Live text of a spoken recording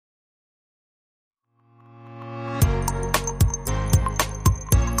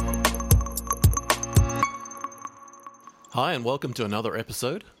Hi, and welcome to another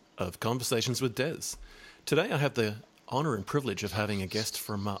episode of Conversations with Dez. Today I have the honour and privilege of having a guest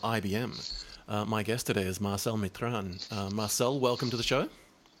from IBM. My guest today is Marcel Mitran. Marcel, welcome to the show.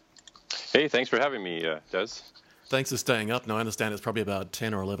 Hey, thanks for having me, Dez. Thanks for staying up. Now, I understand it's probably about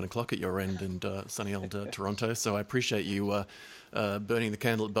 10 or 11 o'clock at your end in sunny old Toronto, so I appreciate you burning the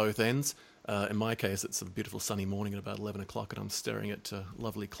candle at both ends. In my case, it's a beautiful sunny morning at about 11 o'clock, and I'm staring at a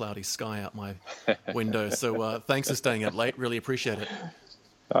lovely cloudy sky out my window. So thanks for staying up late. Really appreciate it.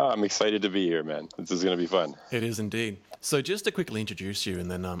 I'm excited to be here, man. This is going to be fun. It is indeed. So just to quickly introduce you, and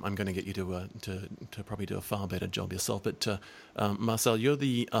then I'm going to get you to probably do a far better job yourself. But Marcel, you're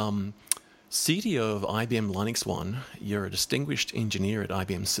the CTO of IBM LinuxONE. You're a distinguished engineer at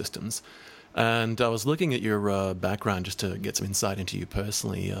IBM Systems. And I was looking at your background just to get some insight into you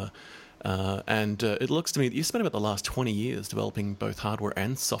personally. And it looks to me that you spent about the last 20 years developing both hardware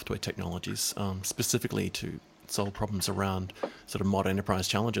and software technologies, specifically to solve problems around sort of modern enterprise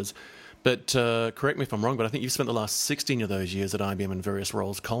challenges. But correct me if I'm wrong, but I think you've spent the last 16 of those years at IBM in various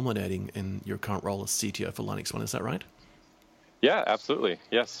roles, culminating in your current role as CTO for LinuxONE. Is that right? Yeah, absolutely.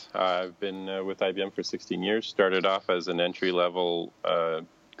 Yes. I've been with IBM for 16 years, started off as an entry-level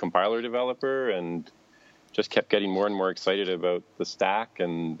compiler developer, and just kept getting more and more excited about the stack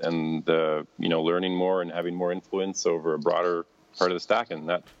and learning more and having more influence over a broader part of the stack, and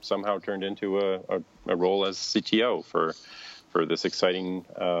that somehow turned into a role as CTO for this exciting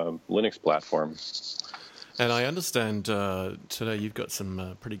Linux platform. And I understand today you've got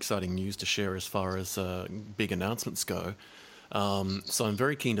some pretty exciting news to share as far as big announcements go. So I'm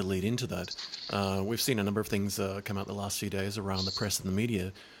very keen to lead into that. We've seen a number of things come out the last few days around the press and the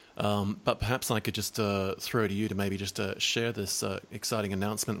media. But perhaps I could just throw to you to maybe just share this exciting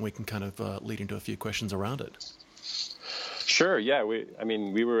announcement, and we can kind of lead into a few questions around it. Sure. Yeah.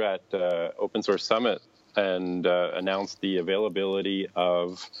 We were at Open Source Summit and announced the availability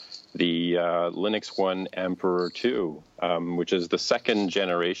of the LinuxONE Emperor II, which is the second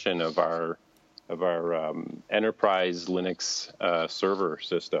generation of our enterprise Linux server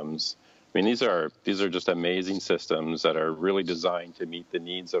systems. I mean, these are just amazing systems that are really designed to meet the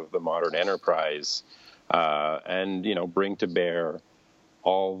needs of the modern enterprise, and bring to bear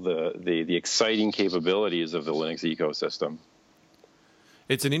all the exciting capabilities of the Linux ecosystem.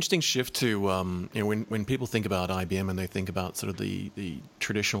 It's an interesting shift to when people think about IBM and they think about sort of the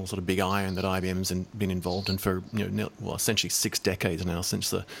traditional sort of big iron that IBM's been involved in for essentially 6 decades now, since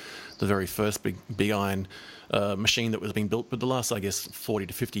the very first big iron machine that was being built, but the last, I guess, 40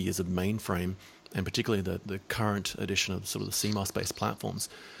 to 50 years of mainframe, and particularly the current edition of sort of the CMOS-based platforms.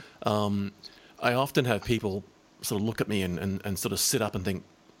 I often have people sort of look at me and sort of sit up and think,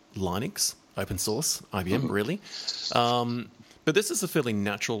 Linux, open source, IBM, really? But this is a fairly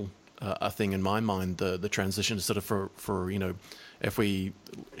natural thing in my mind, the transition to sort of for if we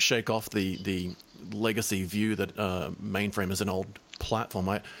shake off the legacy view that mainframe is an old platform.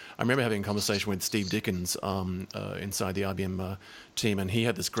 I remember having a conversation with Steve Dickens inside the IBM team, and he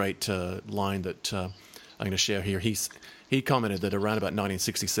had this great line that I'm going to share here. He commented that around about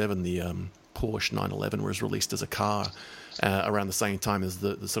 1967, the Porsche 911 was released as a car, around the same time as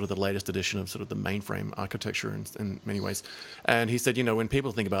the sort of the latest edition of sort of the mainframe architecture in many ways. And he said, when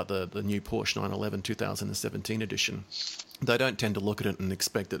people think about the new Porsche 911 2017 edition, they don't tend to look at it and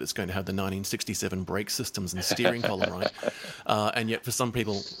expect that it's going to have the 1967 brake systems and steering column, right? And yet for some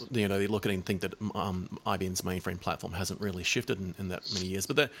people, they look at it and think that IBM's mainframe platform hasn't really shifted in that many years.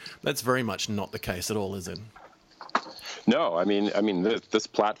 But that's very much not the case at all, is it? No, I mean, this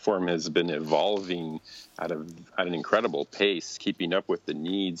platform has been evolving at an incredible pace, keeping up with the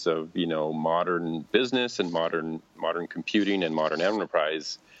needs of modern business and modern computing and modern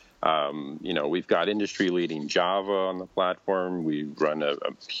enterprise. We've got industry-leading Java on the platform. We run a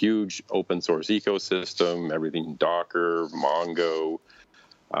huge open source ecosystem, everything Docker, Mongo.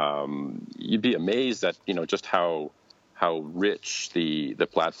 You'd be amazed at just how rich the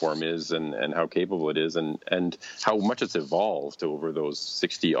platform is and how capable it is and how much it's evolved over those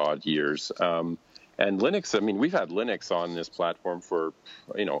 60 odd years. And Linux, we've had Linux on this platform for,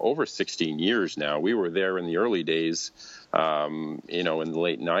 over 16 years now. We were there in the early days, in the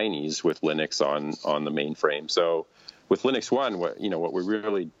late 90s with Linux on the mainframe. So with LinuxONE, what we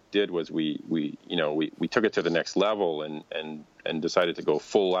really did was we took it to the next level and decided to go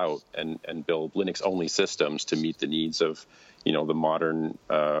full out and build Linux-only systems to meet the needs of, the modern,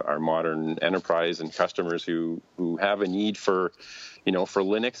 our modern enterprise and customers who have a need for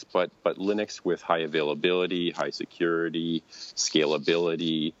Linux, but Linux with high availability, high security,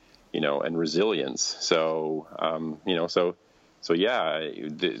 scalability, and resilience. So, So yeah,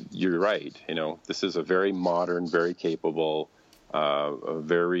 you're right. This is a very modern, very capable, a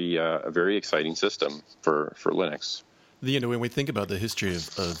very exciting system for Linux. When we think about the history of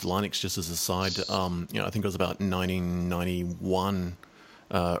Linux, just as a side, I think it was about 1991.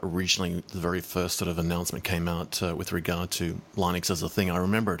 Originally, the very first sort of announcement came out with regard to Linux as a thing. I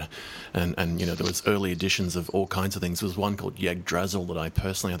remembered, and there was early editions of all kinds of things. There was one called Yggdrasil that I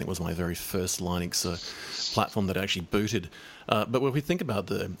think was my very first Linux platform that actually booted. But when we think about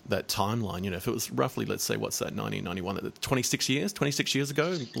that timeline, if it was roughly, let's say, what's that, 1991, 26 years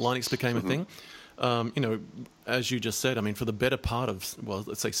ago, Linux became a thing. As you just said, I mean, for the better part of, well,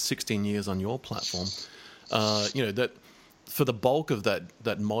 let's say 16 years on your platform, that for the bulk of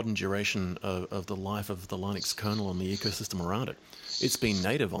that modern duration of the life of the Linux kernel and the ecosystem around it, it's been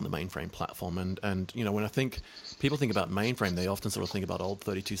native on the mainframe platform. And when I think people think about mainframe, they often sort of think about old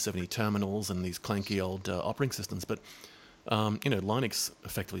 3270 terminals and these clanky old operating systems. But Linux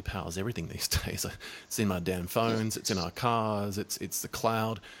effectively powers everything these days. It's in my damn phones, it's in our cars, it's the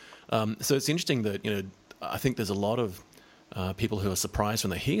cloud. So it's interesting that I think there's a lot of people who are surprised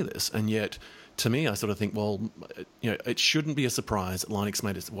when they hear this, and yet, to me, I sort of think, well, it shouldn't be a surprise that Linux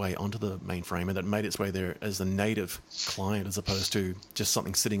made its way onto the mainframe and that it made its way there as a native client as opposed to just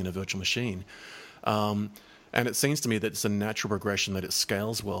something sitting in a virtual machine. And it seems to me that it's a natural progression, that it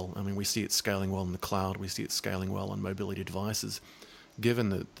scales well. I mean, we see it scaling well in the cloud. We see it scaling well on mobility devices. Given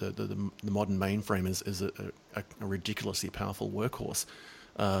that the modern mainframe is a ridiculously powerful workhorse,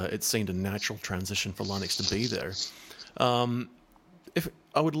 it seemed a natural transition for Linux to be there. If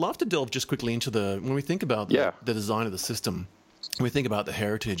I would love to delve just quickly into when we think about the design of the system, when we think about the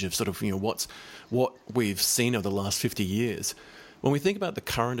heritage of sort of what we've seen over the last 50 years. When we think about the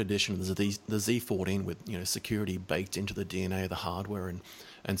current edition of the Z14 with security baked into the DNA of the hardware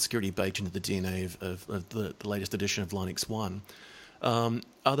and security baked into the DNA of the latest edition of LinuxONE,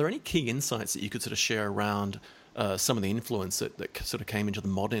 are there any key insights that you could sort of share around some of the influence that sort of came into the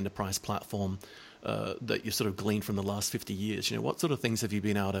modern enterprise platform that you sort of gleaned from the last 50 years? What sort of things have you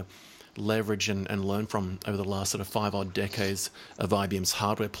been able to leverage and learn from over the last sort of 5-odd decades of IBM's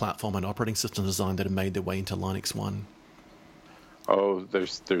hardware platform and operating system design that have made their way into LinuxONE? Oh,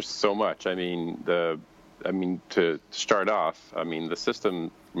 there's so much. I mean, to start off, I mean, the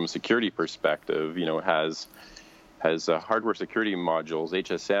system from a security perspective, has hardware security modules,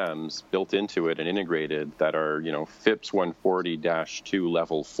 HSMs, built into it and integrated that are, FIPS 140-2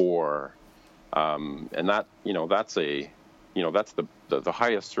 level 4. And that, that's the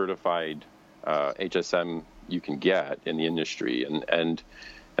highest certified HSM you can get in the industry, and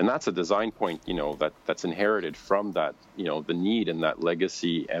that's a design point, that's inherited from that, the need in that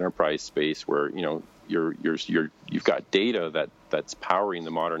legacy enterprise space where you've got data that's powering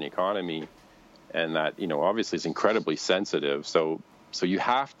the modern economy, and that obviously is incredibly sensitive. So you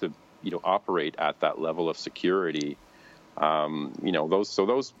have to operate at that level of security. Those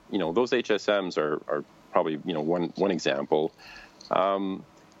HSMs are probably one example.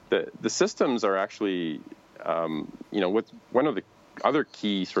 The systems are actually with one of the other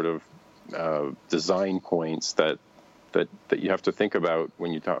key sort of design points that you have to think about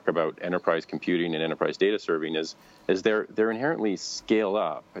when you talk about enterprise computing and enterprise data serving is they're inherently scale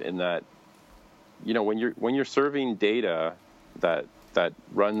up, in that when you're serving data that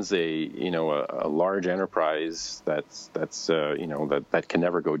runs a large enterprise that can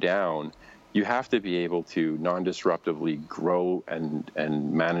never go down, you have to be able to non-disruptively grow and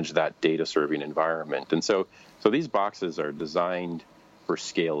manage that data serving environment. And so these boxes are designed for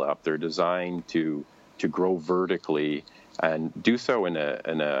scale up. They're designed to grow vertically and do so in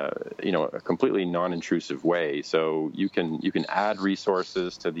a completely non-intrusive way. So you can add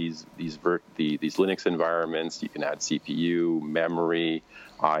resources to these Linux environments. You can add CPU, memory,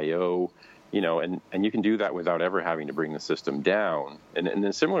 I/O, and you can do that without ever having to bring the system down. And in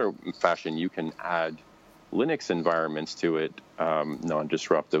a similar fashion, you can add Linux environments to it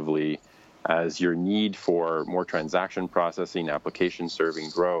non-disruptively as your need for more transaction processing, application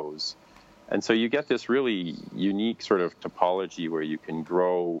serving grows. And so you get this really unique sort of topology where you can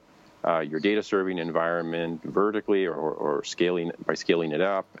grow your data serving environment vertically or scaling it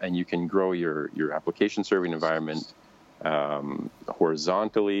up, and you can grow your application serving environment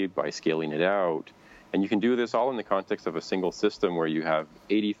horizontally by scaling it out. And you can do this all in the context of a single system where you have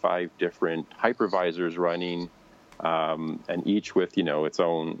 85 different hypervisors running, and each with its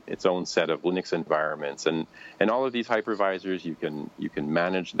own set of Linux environments, and all of these hypervisors you can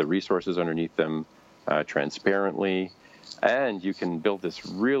manage the resources underneath them transparently, and you can build this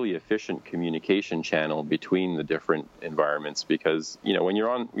really efficient communication channel between the different environments, because when you're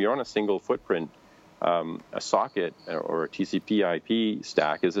on a single footprint, A socket or a TCP/IP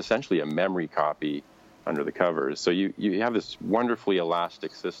stack is essentially a memory copy under the covers. So you have this wonderfully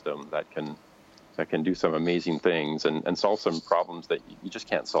elastic system that can do some amazing things and solve some problems that you just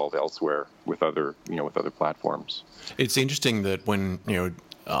can't solve elsewhere with other platforms. It's interesting that when,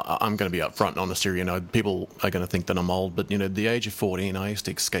 I'm going to be upfront and honest here, people are going to think that I'm old, but, at the age of 14, I used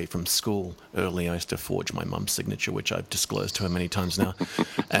to escape from school early. I used to forge my mum's signature, which I've disclosed to her many times now.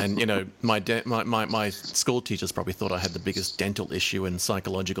 And, my school teachers probably thought I had the biggest dental issue and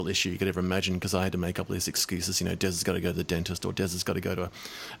psychological issue you could ever imagine, because I had to make up these excuses. Des has got to go to the dentist, or Des has got to go to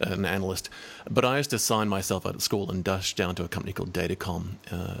an analyst. But I used to sign myself out at school and dash down to a company called Datacom,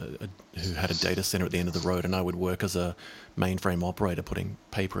 who had a data center at the end of the road, and I would work as a mainframe operator, putting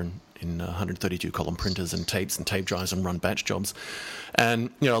paper in 132 column printers and tapes and tape drives and run batch jobs. And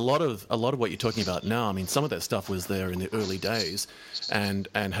a lot of what you're talking about now, I mean, some of that stuff was there in the early days and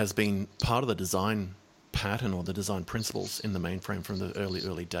has been part of the design pattern or the design principles in the mainframe from the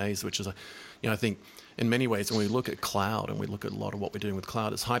early days, which is I think in many ways when we look at cloud and we look at a lot of what we're doing with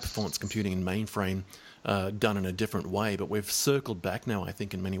cloud, it's high performance computing in mainframe done in a different way. But we've circled back now, I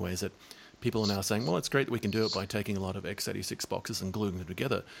think, in many ways that people are now saying, well, it's great that we can do it by taking a lot of x86 boxes and gluing them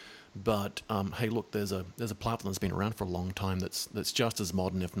together. But hey, look, there's a platform that's been around for a long time that's just as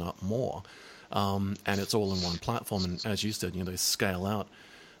modern, if not more, and it's all in one platform. And as you said, they scale out.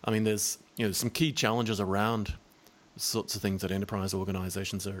 I mean, there's some key challenges around sorts of things that enterprise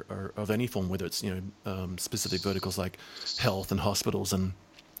organizations are of any form, whether it's specific verticals like health and hospitals and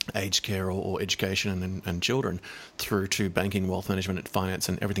aged care or education and children, through to banking, wealth management, and finance,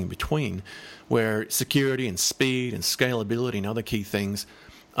 and everything in between, where security and speed and scalability and other key things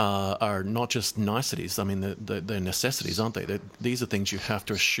are not just niceties. I mean, they're necessities, aren't they? These are things you have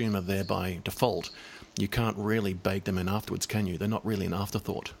to assume are there by default. You can't really bake them in afterwards, can you? They're not really an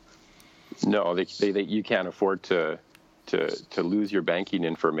afterthought. No, you can't afford to lose your banking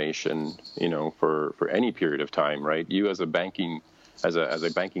information, for any period of time, right? You as a banking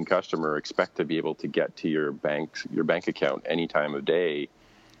customer expect to be able to get to your bank account any time of day.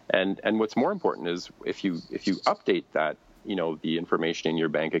 And what's more important is if you update that, the information in your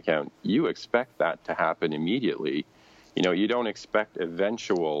bank account, you expect that to happen immediately. You don't expect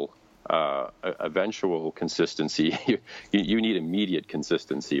eventual consistency. you need immediate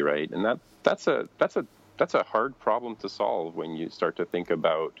consistency, right? And that's a hard problem to solve when you start to think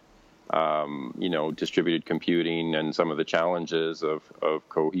about distributed computing and some of the challenges of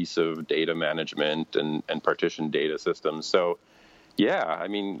cohesive data management and partitioned data systems. So, yeah, I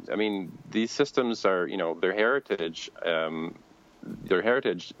mean, these systems are, their heritage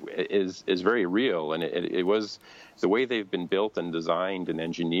is very real, and it was the way they've been built and designed and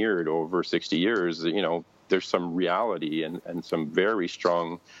engineered over 60 years. There's some reality and some very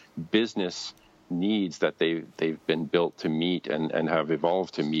strong business needs that they've been built to meet and have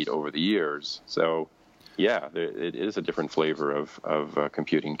evolved to meet over the years. So, yeah, it is a different flavor of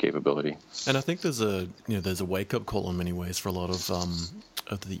computing capability. And I think there's a wake up call in many ways for a lot of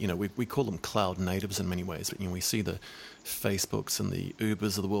the we call them cloud natives in many ways, but we see the Facebooks and the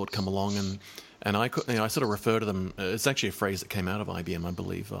Ubers of the world come along, and I sort of refer to them. It's actually a phrase that came out of IBM, I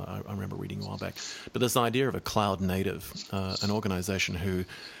believe. I remember reading a while back. But there's the idea of a cloud native, an organization who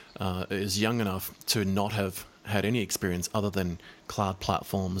is young enough to not have had any experience other than cloud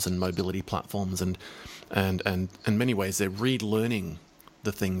platforms and mobility platforms, and in many ways they're relearning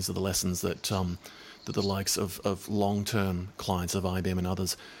the things or the lessons that the likes of long-term clients of IBM and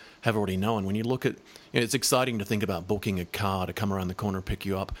others have already known. When you look at, it's exciting to think about booking a car to come around the corner and pick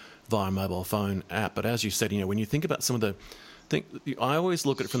you up via a mobile phone app, but as you said, when you think about some of the I always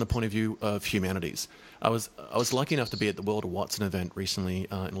look at it from the point of view of humanities. I was lucky enough to be at the World of Watson event recently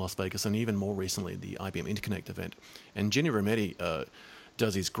in Las Vegas, and even more recently the IBM Interconnect event. And Ginny Rometty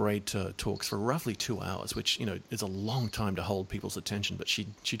does these great talks for roughly 2 hours, which is a long time to hold people's attention, but she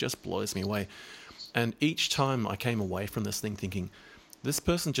just blows me away. And each time I came away from this thing thinking, this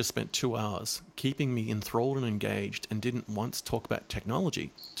person just spent 2 hours keeping me enthralled and engaged and didn't once talk about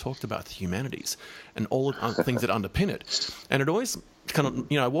technology, talked about the humanities and all of the things that underpin it. And it always kind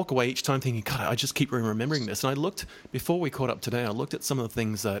of, I walk away each time thinking, God, I just keep remembering this. And I looked, before we caught up today, I looked at some of the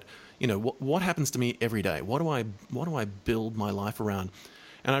things that, what happens to me every day? What do I build my life around?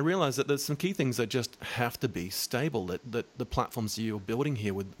 And I realized that there's some key things that just have to be stable, that the platforms you're building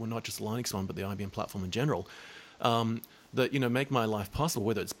here with, well, not just LinuxONE, but the IBM platform in general, that make my life possible,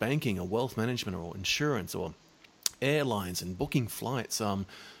 whether it's banking or wealth management or insurance or airlines and booking flights,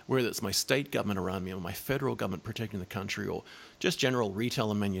 whether it's my state government around me or my federal government protecting the country or just general retail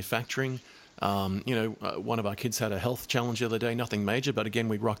and manufacturing, One of our kids had a health challenge the other day, nothing major, but again,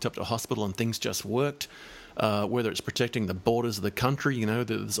 we rocked up to a hospital and things just worked. Whether it's protecting the borders of the country,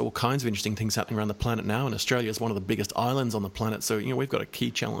 there's all kinds of interesting things happening around the planet now, and Australia is one of the biggest islands on the planet. So, we've got a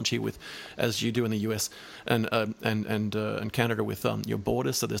key challenge here with, as you do in the US and Canada with your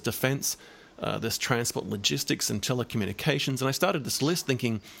borders. So there's defence, there's transport, logistics, and telecommunications. And I started this list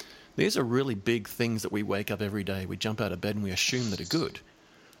thinking, these are really big things that we wake up every day. We jump out of bed and we assume that are good.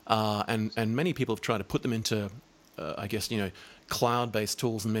 And many people have tried to put them into, cloud-based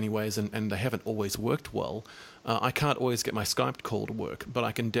tools in many ways, and they haven't always worked well. I can't always get my Skype call to work, but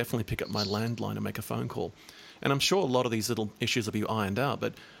I can definitely pick up my landline and make a phone call. And I'm sure a lot of these little issues will be ironed out,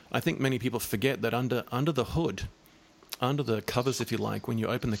 but I think many people forget that under the hood, under the covers, if you like, when you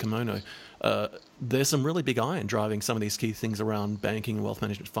open the kimono, there's some really big iron driving some of these key things around banking, wealth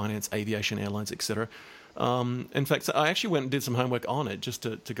management, finance, aviation, airlines, etc. In fact, I actually went and did some homework on it just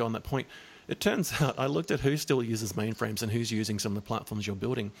to go on that point. It turns out I looked at who still uses mainframes and who's using some of the platforms you're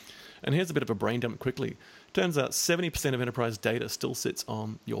building. And here's a bit of a brain dump quickly. Turns out 70% of enterprise data still sits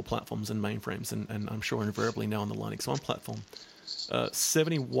on your platforms and mainframes, and I'm sure invariably now on the LinuxONE platform.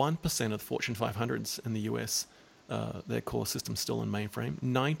 71% of the Fortune 500s in the US, their core system's still in mainframe.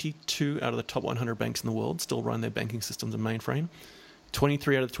 92 out of the top 100 banks in the world still run their banking systems in mainframe.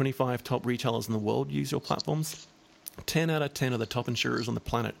 23 out of the 25 top retailers in the world use your platforms. 10 out of 10 of the top insurers on the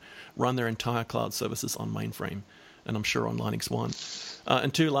planet run their entire cloud services on mainframe, and I'm sure on LinuxONE.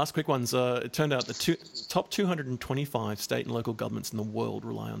 And two last quick ones. It turned out the top 225 state and local governments in the world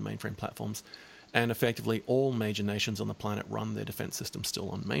rely on mainframe platforms, and effectively all major nations on the planet run their defense systems still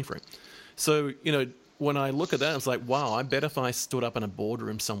on mainframe. So, when I look at that, it's like, wow, I bet if I stood up in a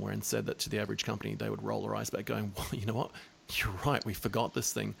boardroom somewhere and said that to the average company, they would roll their eyes back going, well, you know what? You're right, we forgot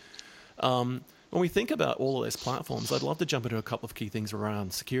this thing. When we think about all of those platforms, I'd love to jump into a couple of key things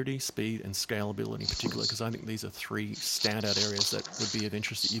around security, speed, and scalability in particular, because I think these are three standout areas that would be of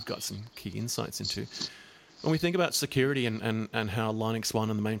interest that you've got some key insights into. When we think about security and how LinuxONE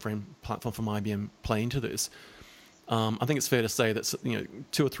and the mainframe platform from IBM play into this, I think it's fair to say that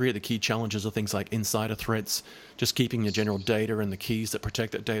two or three of the key challenges are things like insider threats, just keeping your general data and the keys that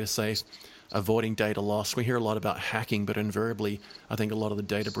protect that data safe, avoiding data loss. We hear a lot about hacking, but invariably, I think a lot of the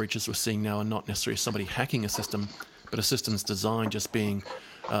data breaches we're seeing now are not necessarily somebody hacking a system, but a system's design just being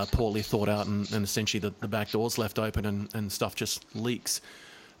poorly thought out, and essentially the back door's left open and stuff just leaks.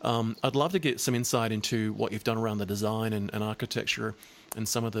 I'd love to get some insight into what you've done around the design and architecture and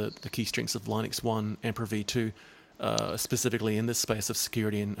some of the key strengths of LinuxONE Emperor V2, specifically in this space of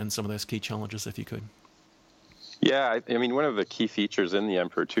security and some of those key challenges, if you could. Yeah, I mean, one of the key features in the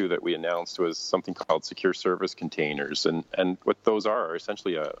Emperor II that we announced was something called secure service containers. And what those are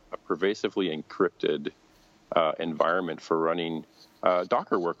essentially a pervasively encrypted environment for running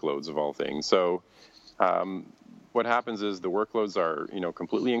Docker workloads, of all things. So what happens is the workloads are,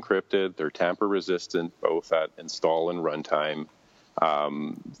 completely encrypted. They're tamper resistant, both at install and runtime.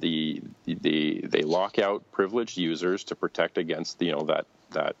 They lock out privileged users to protect against,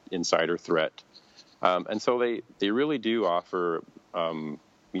 that insider threat. And so they really do offer,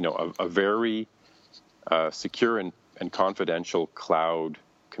 a very secure and confidential cloud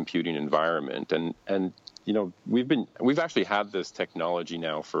computing environment. And we've actually had this technology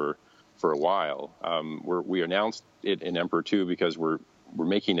now for a while. We announced it in Emperor II because we're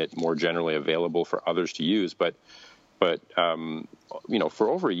making it more generally available for others to use. But for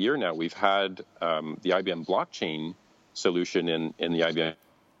over a year now, we've had the IBM blockchain solution in the IBM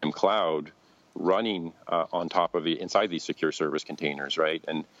cloud running on top of inside these secure service containers, right?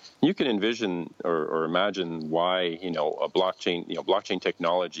 And you can envision or imagine why a blockchain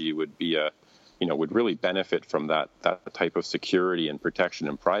technology would be would really benefit from that type of security and protection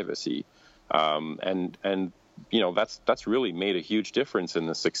and privacy, and that's really made a huge difference in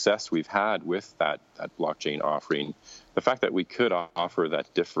the success we've had with that blockchain offering. The fact that we could offer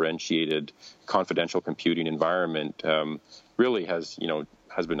that differentiated confidential computing environment really has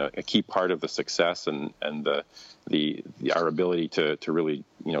been a key part of the success and our ability to really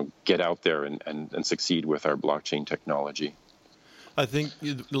get out there and succeed with our blockchain technology. I think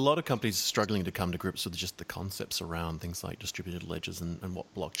a lot of companies are struggling to come to grips with just the concepts around things like distributed ledgers and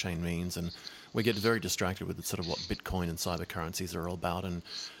what blockchain means, and we get very distracted with sort of what Bitcoin and cyber currencies are all about. And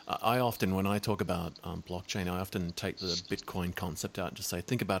I often, when I talk about blockchain, I often take the Bitcoin concept out and just say,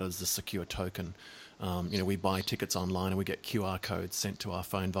 think about it as a secure token. We buy tickets online and we get QR codes sent to our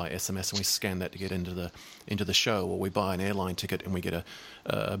phone via SMS, and we scan that to get into the show. Or we buy an airline ticket and we get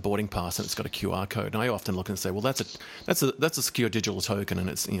a boarding pass and it's got a QR code. And I often look and say, well, that's a secure digital token, and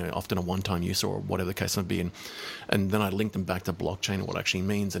it's often a one-time use or whatever the case might be. And then I link them back to blockchain and what it actually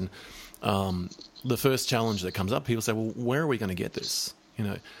means. And the first challenge that comes up, people say, well, where are we going to get this?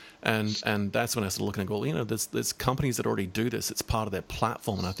 And that's when I started looking and go, well, there's companies that already do this. It's part of their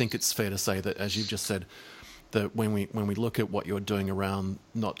platform. And I think it's fair to say that, as you've just said, that when we look at what you're doing around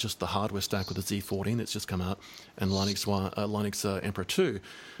not just the hardware stack with the Z14 that's just come out and Linux Emperor II,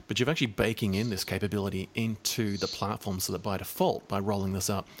 but you're actually baking in this capability into the platform so that by default, by rolling this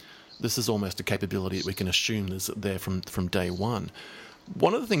up, this is almost a capability that we can assume is there from day one.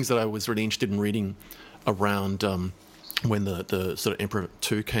 One of the things that I was really interested in reading around when the sort of Emperor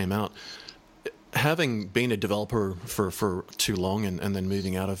II came out, having been a developer for too long and then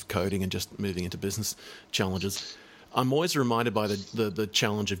moving out of coding and just moving into business challenges, I'm always reminded by the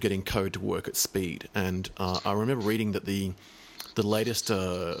challenge of getting code to work at speed. And I remember reading that the latest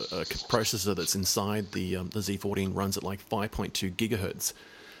processor that's inside the Z14 runs at like 5.2 gigahertz.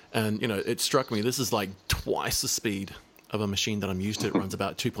 And, it struck me, this is like twice the speed of a machine that I'm used to. It runs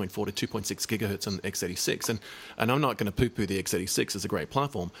about 2.4 to 2.6 gigahertz on x86. And I'm not going to poo-poo the x86 as a great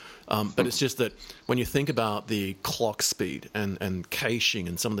platform, but it's just that when you think about the clock speed and caching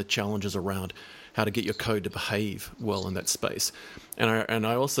and some of the challenges around how to get your code to behave well in that space. And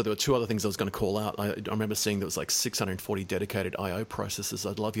I also, there were two other things I was going to call out. I remember seeing there was like 640 dedicated I/O processors.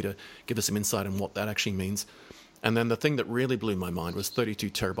 I'd love you to give us some insight on what that actually means. And then the thing that really blew my mind was 32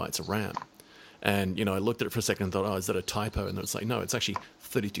 terabytes of RAM. And, I looked at it for a second and thought, oh, is that a typo? And it's like, no, it's actually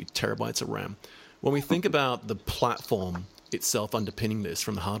 32 terabytes of RAM. When we think about the platform itself underpinning this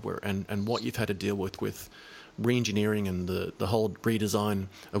from the hardware and what you've had to deal with re-engineering and the whole redesign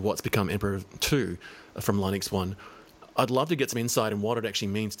of what's become Emperor II from LinuxONE, I'd love to get some insight on what it actually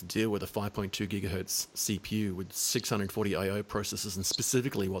means to deal with a 5.2 gigahertz CPU with 640 I/O processors, and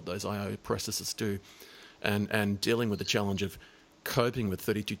specifically what those I/O processors do, and dealing with the challenge of coping with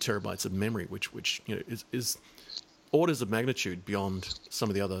 32 terabytes of memory, which is orders of magnitude beyond some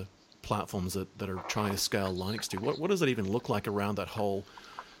of the other platforms that are trying to scale Linux to. What does it even look like around that whole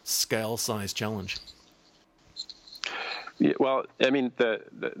scale size challenge? Yeah, well, I mean, the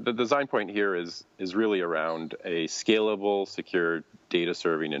design point here is really around a scalable, secure data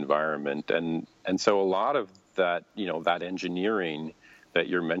serving environment, and so a lot of that that engineering that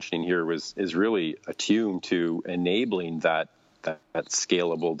you're mentioning here is really attuned to enabling that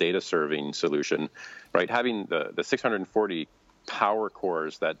scalable data serving solution, right? Having the 640 power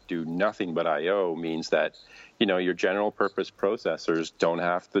cores that do nothing but I/O means that your general purpose processors don't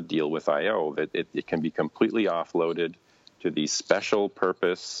have to deal with I/O. That it can be completely offloaded to these special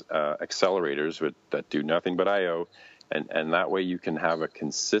purpose accelerators that do nothing but I/O, and that way you can have a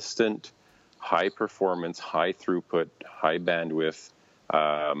consistent, high performance, high throughput, high bandwidth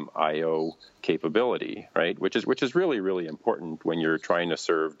I/O capability, right? Which is really, really important when you're trying to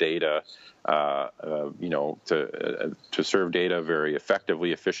serve data, to serve data very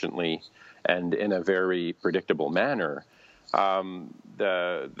effectively, efficiently, and in a very predictable manner.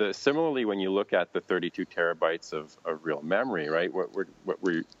 Similarly, when you look at the 32 terabytes of real memory, right? What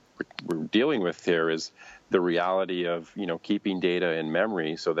we're dealing with here is the reality of keeping data in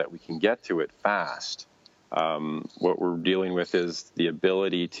memory so that we can get to it fast. What we're dealing with is the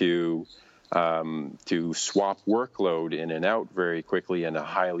ability to swap workload in and out very quickly in a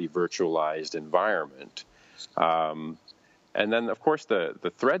highly virtualized environment. And then, of course,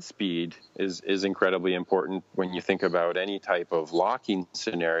 the thread speed is incredibly important when you think about any type of locking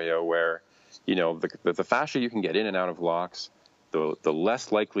scenario where, the faster you can get in and out of locks, the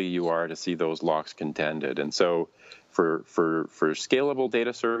less likely you are to see those locks contended. And so for scalable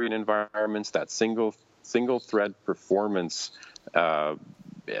data serving environments, that single thread performance,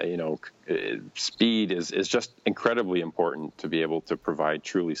 speed is just incredibly important to be able to provide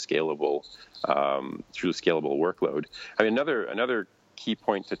truly scalable workload. I mean, another key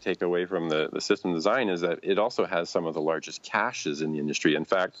point to take away from the system design is that it also has some of the largest caches in the industry. In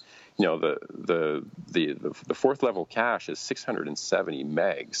fact, the fourth level cache is 670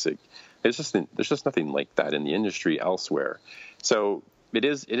 megs. There's just nothing like that in the industry elsewhere. So it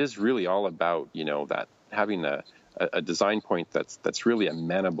is really all about that having a design point that's really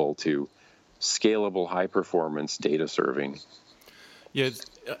amenable to scalable, high performance data serving. Yeah,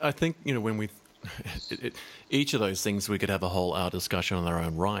 I think when we each of those things we could have a whole hour discussion on their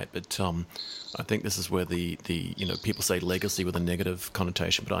own right, but I think this is where the people say legacy with a negative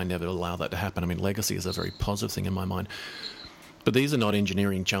connotation, but I never allow that to happen. I mean, legacy is a very positive thing in my mind. But these are not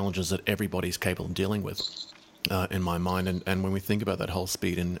engineering challenges that everybody's capable of dealing with, in my mind. And when we think about that whole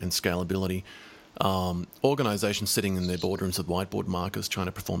speed and scalability, organizations sitting in their boardrooms with whiteboard markers trying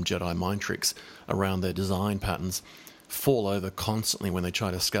to perform Jedi mind tricks around their design patterns fall over constantly when they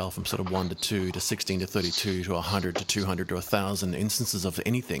try to scale from sort of 1 to 2 to 16 to 32 to 100 to 200 to 1,000 instances of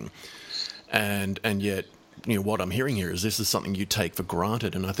anything. And yet, what I'm hearing here is this is something you take for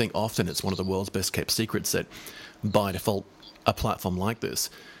granted. And I think often it's one of the world's best kept secrets that by default, a platform like this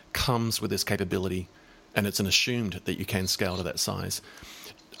comes with this capability, and it's an assumed that you can scale to that size.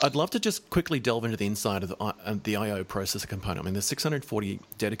 I'd love to just quickly delve into the inside of the I/O processor component. I mean, there's 640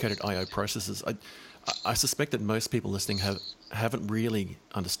 dedicated I/O processors. I suspect that most people listening haven't really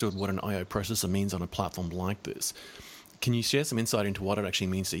understood what an I/O processor means on a platform like this. Can you share some insight into what it actually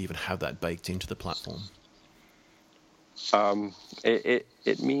means to even have that baked into the platform?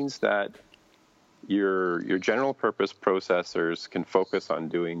 It means that your general purpose processors can focus on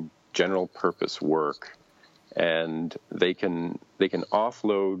doing general purpose work, and they can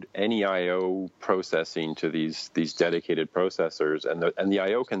offload any I/O processing to these dedicated processors, and the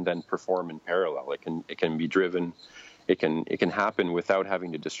I/O can then perform in parallel. It can be driven, it can happen without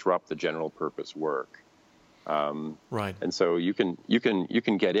having to disrupt the general purpose work. Right. And so you can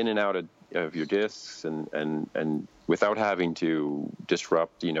get in and out of your disks and without having to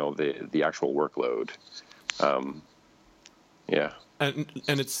disrupt the actual workload. Yeah. And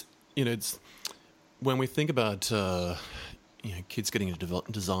it's when we think about kids getting into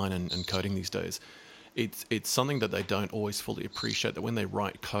design and coding these days, it's something that they don't always fully appreciate, that when they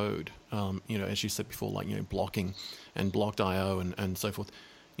write code, as you said before, like blocking and blocked I/O and so forth,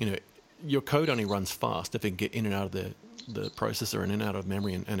 your code only runs fast if it can get in and out of the processor and in and out of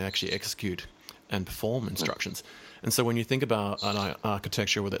memory and actually execute and perform instructions. And so when you think about an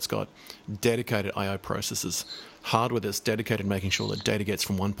architecture where that's got dedicated I/O processors, hardware that's dedicated making sure that data gets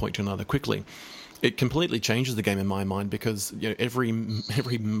from one point to another quickly, it completely changes the game in my mind, because every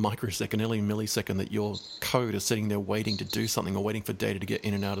microsecond, every millisecond that your code is sitting there waiting to do something or waiting for data to get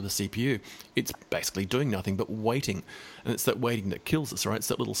in and out of the CPU, it's basically doing nothing but waiting. And it's that waiting that kills us, right? It's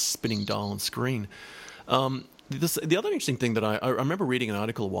that little spinning dial and screen. The other interesting thing that I remember reading an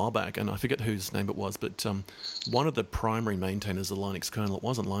article a while back, and I forget whose name it was, but one of the primary maintainers of the Linux kernel, it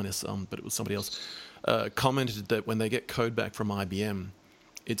wasn't Linus, but it was somebody else, commented that when they get code back from IBM,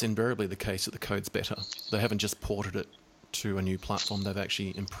 it's invariably the case that the code's better. They haven't just ported it to a new platform, they've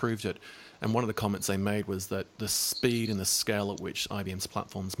actually improved it. And one of the comments they made was that the speed and the scale at which IBM's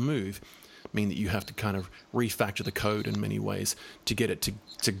platforms move mean that you have to kind of refactor the code in many ways to get it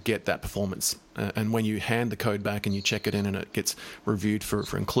to get that performance. And when you hand the code back and you check it in and it gets reviewed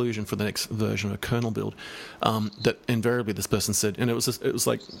for inclusion for the next version of a kernel build, that invariably this person said, and it was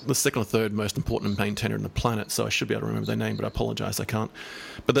like the second or third most important maintainer on the planet, so I should be able to remember their name, but I apologize, I can't.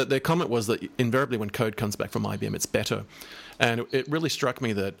 But their comment was that invariably when code comes back from IBM, it's better. And it really struck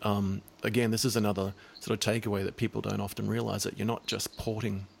me that, again, this is another sort of takeaway that people don't often realize, that you're not just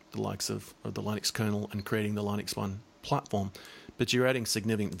porting the likes of the Linux kernel and creating the LinuxONE platform, but you're adding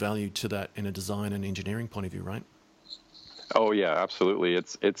significant value to that in a design and engineering point of view, right? Oh yeah, absolutely.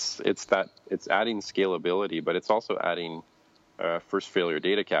 It's adding scalability, but it's also adding first failure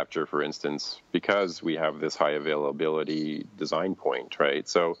data capture, for instance, because we have this high availability design point, right?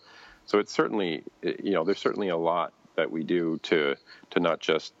 So it's certainly, there's certainly a lot that we do to not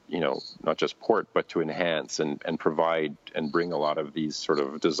just port, but to enhance and provide and bring a lot of these sort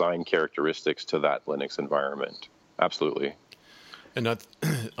of design characteristics to that Linux environment. Absolutely. And I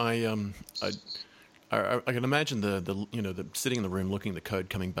can imagine the sitting in the room looking at the code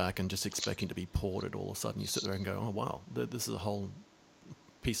coming back and just expecting to be ported. All of a sudden you sit there and go, oh wow, this is a whole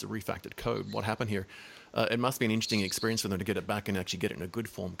piece of refactored code. What happened here? It must be an interesting experience for them to get it back and actually get it in a good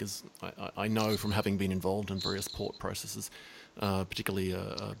form, because I know from having been involved in various port processes, particularly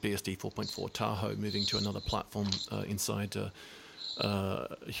BSD 4.4 Tahoe moving to another platform inside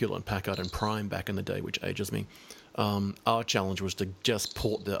Hewlett & Packard and Prime back in the day, which ages me. Our challenge was to just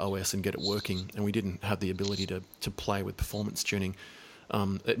port the OS and get it working, and we didn't have the ability to play with performance tuning.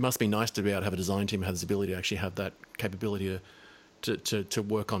 It must be nice to be able to have a design team that has the ability to actually have that capability to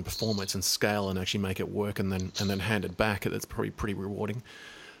work on performance and scale and actually make it work and then hand it back. That's probably pretty rewarding.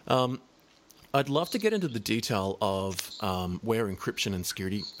 I'd love to get into the detail of where encryption and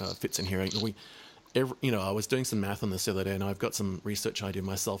security fits in here. I was doing some math on this the other day, and I've got some research I do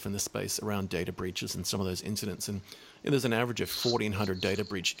myself in this space around data breaches and some of those incidents. And there's an average of 1,400 data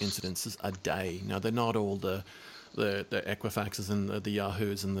breach incidences a day. Now, they're not all the Equifaxes and the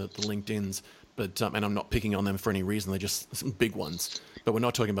Yahoos and the LinkedIns, but and I'm not picking on them for any reason. They're just some big ones. But we're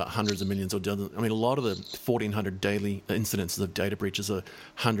not talking about hundreds of millions or dozens. I mean, a lot of the 1,400 daily incidences of data breaches are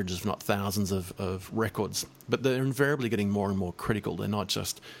hundreds, if not thousands, of records. But they're invariably getting more and more critical. They're not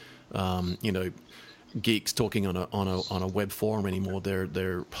just, geeks talking on a web forum anymore.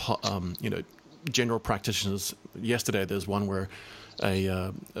 They're general practitioners. Yesterday, there's one where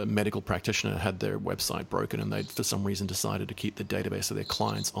a medical practitioner had their website broken, and they, for some reason, decided to keep the database of their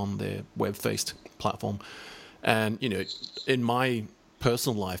clients on their web-faced platform. And in my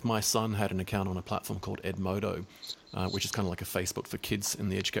personal life, my son had an account on a platform called Edmodo, which is kind of like a Facebook for kids in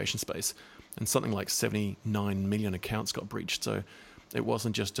the education space, and something like 79 million accounts got breached. So it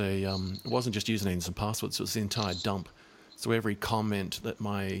wasn't just usernames and passwords; it was the entire dump. So every comment that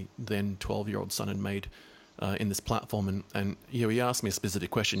my then 12-year-old son had made in this platform, and he asked me a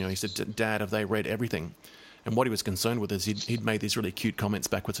specific question. He said, "Dad, have they read everything?" And what he was concerned with is he'd made these really cute comments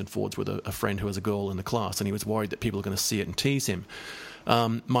backwards and forwards with a friend who was a girl in the class, and he was worried that people were going to see it and tease him.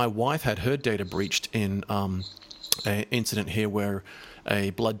 My wife had her data breached in an incident here where a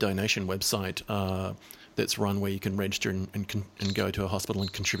blood donation website that's run where you can register and go to a hospital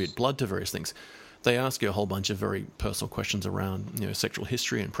and contribute blood to various things. They ask you a whole bunch of very personal questions around sexual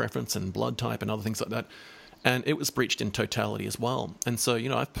history and preference and blood type and other things like that. And it was breached in totality as well. And so,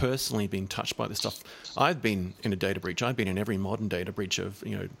 I've personally been touched by this stuff. I've been in a data breach. I've been in every modern data breach of,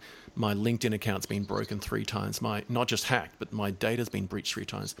 my LinkedIn account's been broken 3 times. Not just hacked, but my data's been breached 3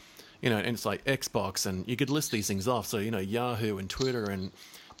 times. And it's like Xbox, and you could list these things off. So, Yahoo and Twitter and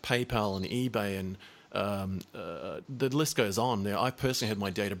PayPal and eBay and the list goes on. I've personally had my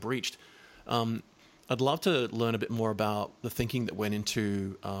data breached. I'd love to learn a bit more about the thinking that went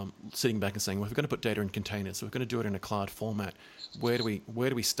into sitting back and saying, well, if we're going to put data in containers, so we're going to do it in a cloud format. Where do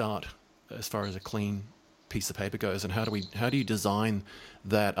we start as far as a clean piece of paper goes, and how do you design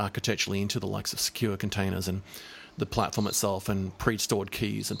that architecturally into the likes of secure containers and the platform itself and pre-stored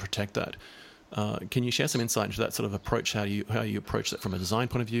keys and protect that? Can you share some insight into that sort of approach? How you approach that from a design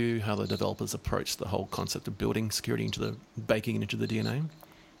point of view? How the developers approach the whole concept of building security baking it into the DNA?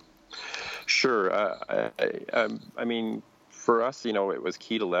 Sure. I mean, for us, it was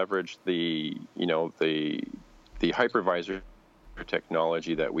key to leverage the hypervisor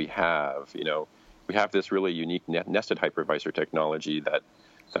technology that we have. We have this really unique nested hypervisor technology that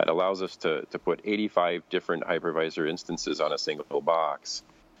allows us to put 85 different hypervisor instances on a single box,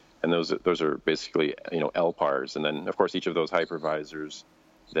 and those are basically LPARs, and then of course each of those hypervisors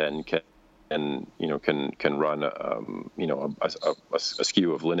then can run a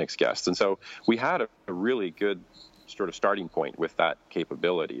SKU of Linux guests. And so we had a really good sort of starting point with that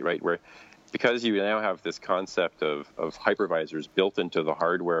capability, right? Where, because you now have this concept of hypervisors built into the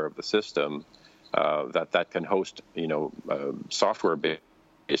hardware of the system that can host software-based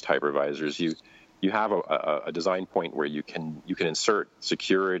hypervisors, you have a design point where you can insert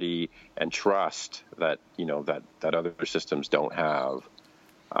security and trust that other systems don't have.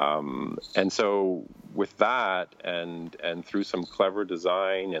 And so with that, and through some clever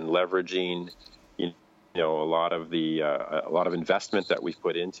design and leveraging, a lot of investment that we've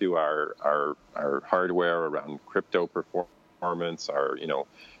put into our hardware around crypto performance,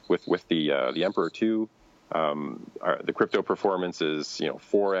 with the Emperor II, the crypto performance is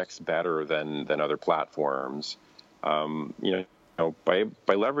 4x better than other platforms. By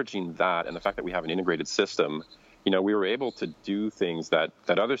leveraging that and the fact that we have an integrated system, we were able to do things that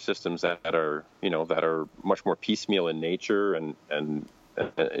other systems that are much more piecemeal in nature and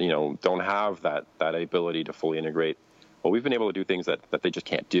don't have that ability to fully integrate. Well, we've been able to do things that they just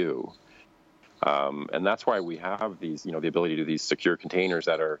can't do, and that's why we have these, the ability to do these secure containers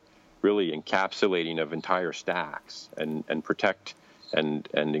that are really encapsulating of entire stacks and protect and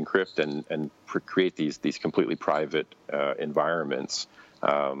encrypt and create these completely private environments,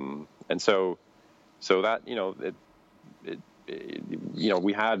 and so that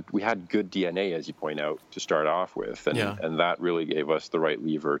we had good DNA, as you point out, to start off with, and that really gave us the right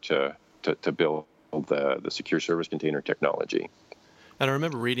lever to build the secure service container technology. And I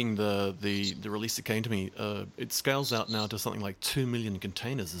remember reading the release that came to me. It scales out now to something like 2 million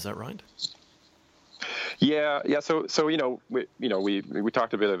containers. Is that right? Yeah. So we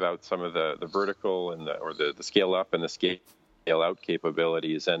talked a bit about some of the vertical and the scale up and the scale out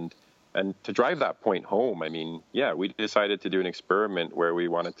capabilities, and to drive that point home, I mean, we decided to do an experiment where we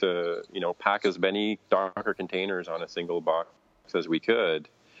wanted to, pack as many Docker containers on a single box as we could.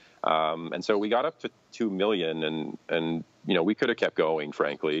 And so we got up to 2 million, and we could have kept going,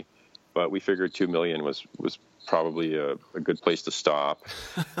 frankly. but we figured 2 million was probably a good place to stop.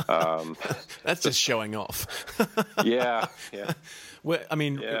 That's just showing off. Yeah. Well, I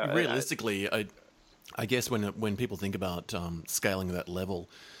mean, realistically, I guess when people think about scaling at that level,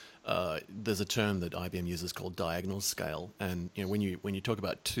 there's a term that IBM uses called diagonal scale, and when you talk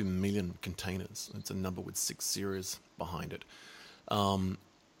about 2 million containers, it's a number with 6 zeros behind it.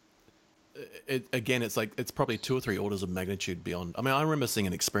 It's probably 2 or 3 orders of magnitude beyond. I mean, I remember seeing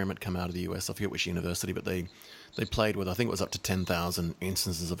an experiment come out of the US. I forget which university, but they played with, I think it was up to 10,000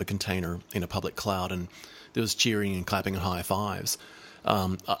 instances of a container in a public cloud, and there was cheering and clapping and high fives.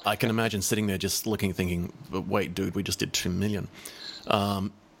 I can imagine sitting there just looking, thinking, "Wait, dude, we just did 2 million."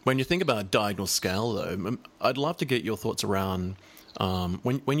 When you think about diagonal scale, though, I'd love to get your thoughts around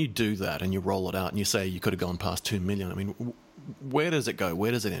when you do that and you roll it out and you say you could have gone past 2 million. I mean, where does it go?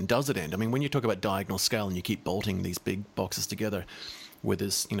 Where does it end? Does it end? I mean, when you talk about diagonal scale and you keep bolting these big boxes together with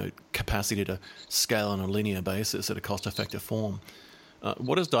this, capacity to scale on a linear basis at a cost-effective form,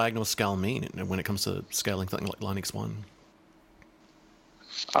 what does diagonal scale mean when it comes to scaling something like LinuxONE?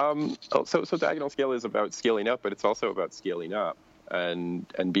 So diagonal scale is about scaling up, but it's also about scaling up and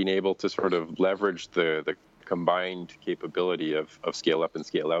being able to sort of leverage the combined capability of scale up and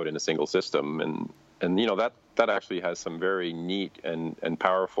scale out in a single system, and that actually has some very neat and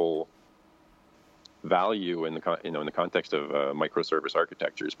powerful value in the context of microservice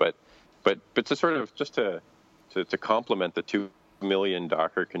architectures. But to sort of just to complement the 2 million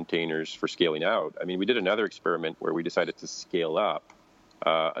Docker containers for scaling out, I mean, we did another experiment where we decided to scale up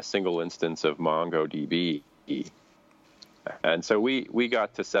a single instance of MongoDB. And so we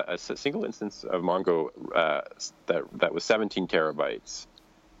got to set a single instance of Mongo that was 17 terabytes.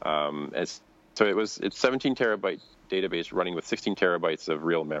 So it's 17 terabyte database running with 16 terabytes of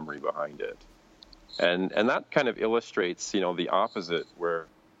real memory behind it, and that kind of illustrates the opposite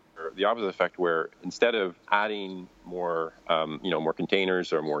effect, where instead of adding more more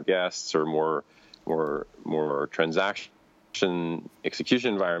containers or more guests or more transaction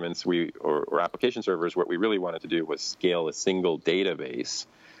execution environments or application servers, what we really wanted to do was scale a single database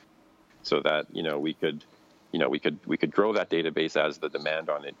so that we could grow that database as the demand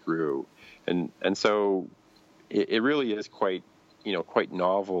on it grew. And so it really is quite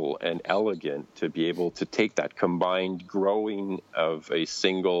novel and elegant to be able to take that combined growing of a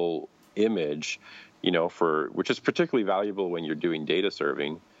single image, which is particularly valuable when you're doing data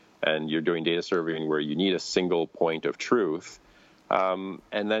serving, and you're doing data serving where you need a single point of truth, and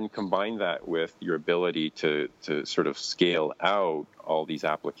then combine that with your ability to sort of scale out all these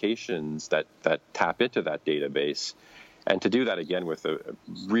applications that tap into that database. And to do that, again, with a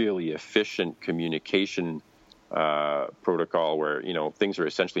really efficient communication protocol where, things are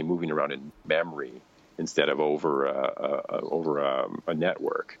essentially moving around in memory instead of over a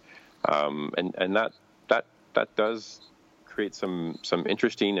network. And that does create some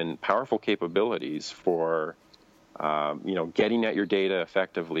interesting and powerful capabilities for, getting at your data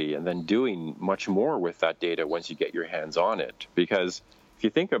effectively and then doing much more with that data once you get your hands on it. Because if you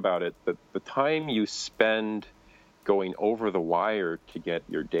think about it, the time you spend going over the wire to get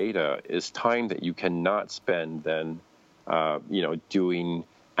your data is time that you cannot spend then, doing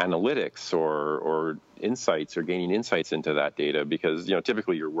analytics or insights or gaining insights into that data, because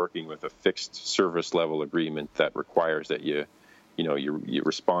typically you're working with a fixed service level agreement that requires that you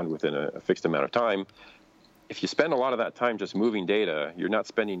respond within a fixed amount of time. If you spend a lot of that time just moving data, you're not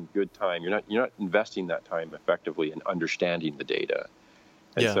spending good time. You're not investing that time effectively in understanding the data.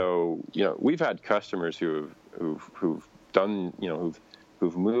 And so, we've had customers who've done,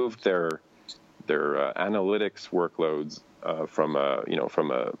 who've moved their analytics workloads from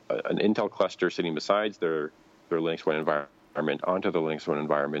an Intel cluster sitting beside their LinuxONE environment onto the LinuxONE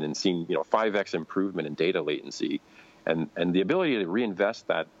environment and seen 5x improvement in data latency, and the ability to reinvest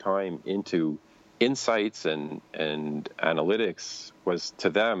that time into insights and analytics was to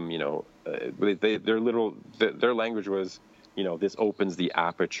them, their language was, this opens the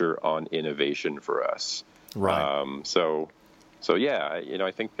aperture on innovation for us. Right. So yeah,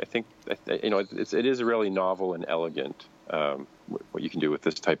 I think it is really novel and elegant what you can do with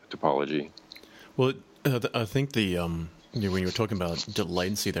this type of topology. Well, I think when you were talking about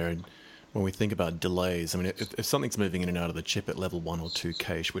latency there, when we think about delays, I mean, if something's moving in and out of the chip at level 1 or 2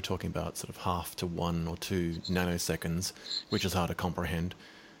 cache, we're talking about sort of half to 1 or 2 nanoseconds, which is hard to comprehend.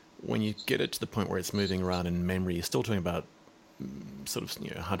 When you get it to the point where it's moving around in memory, you're still talking about sort of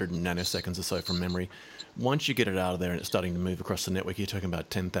 100 nanoseconds or so from memory. Once you get it out of there and it's starting to move across the network, you're talking about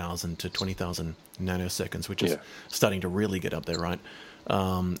 10,000 to 20,000 nanoseconds, which is starting to really get up there, right?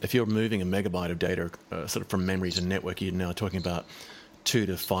 If you're moving a megabyte of data sort of from memory to network, you're now talking about 2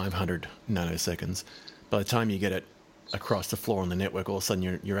 to 500 nanoseconds. By the time you get it across the floor on the network, all of a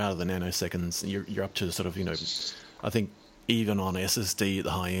sudden you're out of the nanoseconds. You're up to sort of, I think even on SSD at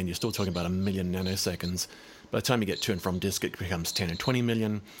the high end, you're still talking about 1 million nanoseconds. By the time you get to and from disk, it becomes 10 and 20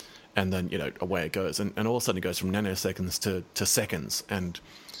 million, and then, away it goes. And all of a sudden it goes from nanoseconds to seconds. And,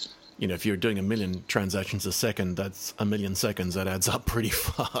 if you're doing 1 million transactions a second, that's 1 million seconds. That adds up pretty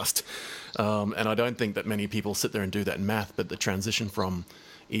fast. And I don't think that many people sit there and do that in math, but the transition from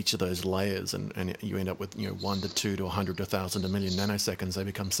each of those layers, and you end up with 1 to 2 to 100 to 1,000 to 1 million nanoseconds. They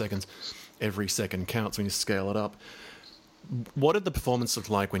become seconds. Every second counts when you scale it up. What did the performance look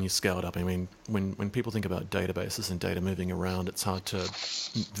like when you scaled up? I mean, when people think about databases and data moving around, it's hard to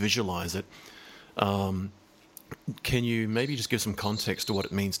visualize it. Can you maybe just give some context to what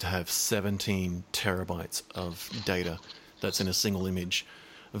it means to have 17 terabytes of data that's in a single image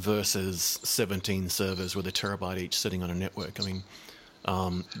versus 17 servers with a terabyte each sitting on a network? I mean,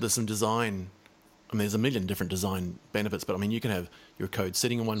 there's some design. There's a million different design benefits, but you can have your code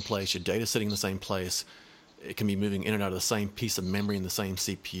sitting in one place, your data sitting in the same place. It can be moving in and out of the same piece of memory in the same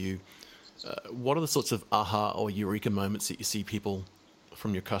CPU. What are the sorts of aha or eureka moments that you see people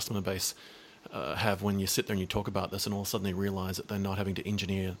from your customer base have when you sit there and you talk about this, and all of a sudden they realize that they're not having to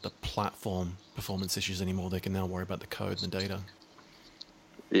engineer the platform performance issues anymore? They can now worry about the code and the data.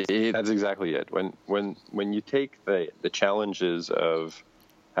 That's exactly it. When you take the challenges of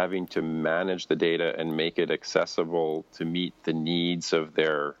having to manage the data and make it accessible to meet the needs of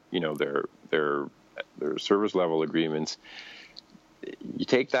their service level agreements, you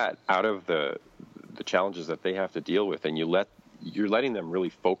take that out of the challenges that they have to deal with, and you're letting them really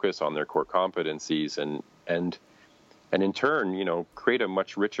focus on their core competencies and in turn, create a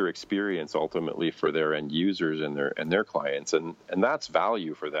much richer experience ultimately for their end users and their clients, and that's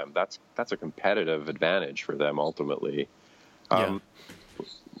value for them. That's a competitive advantage for them ultimately. Yeah.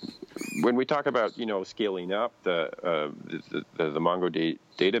 When we talk about scaling up the Mongo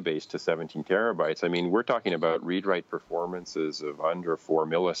database to 17 terabytes, we're talking about read-write performances of under 4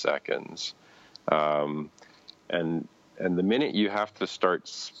 milliseconds, and the minute you have to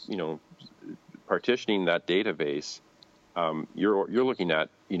start partitioning that database, you're looking at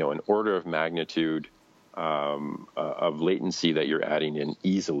an order of magnitude of latency that you're adding in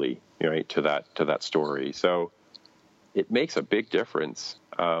easily, right, to that story. So it makes a big difference.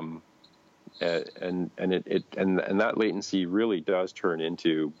 And that latency really does turn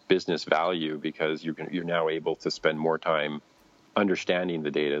into business value, because you're now able to spend more time understanding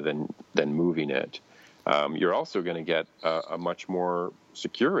the data than moving it. You're also going to get a much more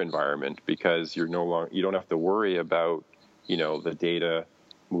secure environment, because you don't have to worry about the data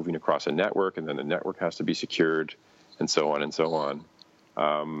moving across a network, and then the network has to be secured, and so on and so on.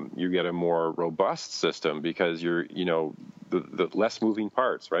 You get a more robust system because you're, the less moving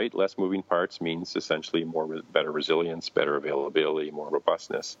parts, right? Less moving parts means essentially better resilience, better availability, more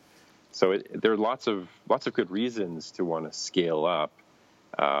robustness. So there are lots of good reasons to want to scale up,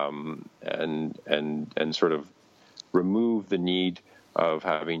 and sort of remove the need of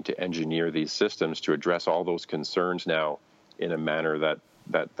having to engineer these systems to address all those concerns now in a manner that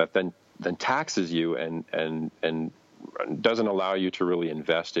then taxes you and doesn't allow you to really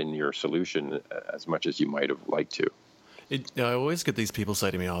invest in your solution as much as you might have liked to. I always get these people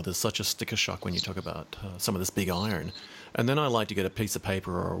say to me, there's such a sticker shock when you talk about some of this big iron. And then I like to get a piece of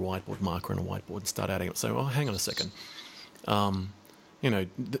paper or a whiteboard marker and a whiteboard and start adding up. So, hang on a second.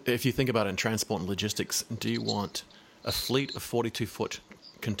 If you think about it in transport and logistics, do you want a fleet of 42-foot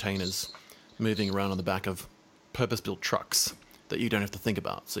containers moving around on the back of purpose-built trucks that you don't have to think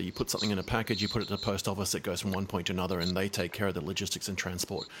about? So you put something in a package, you put it in the post office, it goes from one point to another, and they take care of the logistics and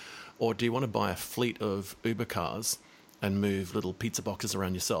transport. Or do you want to buy a fleet of Uber cars and move little pizza boxes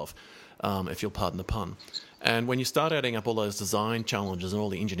around yourself, if you'll pardon the pun? And when you start adding up all those design challenges and all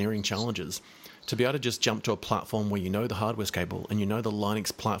the engineering challenges, to be able to just jump to a platform where the hardware's capable and the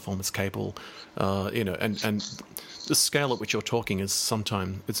Linux platform is capable, and the scale at which you're talking is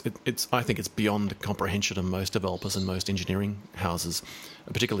sometimes I think it's beyond the comprehension of most developers and most engineering houses,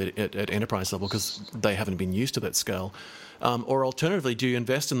 particularly at enterprise level, because they haven't been used to that scale. Or alternatively, do you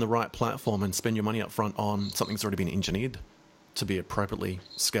invest in the right platform and spend your money up front on something that's already been engineered to be appropriately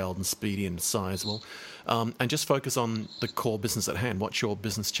scaled and speedy and sizable, and just focus on the core business at hand? What's your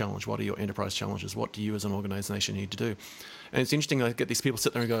business challenge? What are your enterprise challenges? What do you as an organization need to do? And it's interesting, I get these people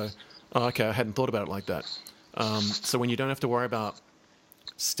sit there and go, okay, I hadn't thought about it like that. So when you don't have to worry about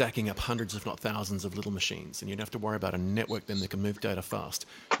stacking up hundreds, if not thousands, of little machines, and you don't have to worry about a network then that can move data fast,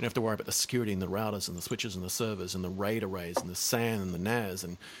 you don't have to worry about the security and the routers and the switches and the servers and the RAID arrays and the SAN and the NAS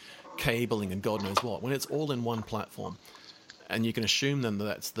and cabling and God knows what, when it's all in one platform. and you can assume then that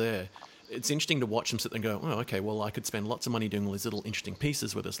that's there. It's interesting to watch them sit there and go, oh, okay, well, I could spend lots of money doing all these little interesting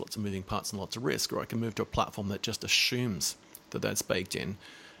pieces where there's lots of moving parts and lots of risk, or I can move to a platform that just assumes that that's baked in.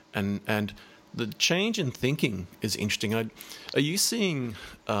 And the change in thinking is interesting. Are you seeing,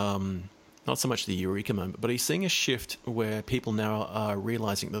 not so much the eureka moment, but are you seeing a shift where people now are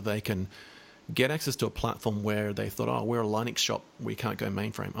realizing that they can get access to a platform where they thought, oh, we're a Linux shop, we can't go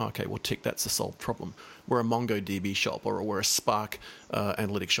mainframe. Oh, okay, well, tick, that's a solved problem. We're a MongoDB shop, or we're a Spark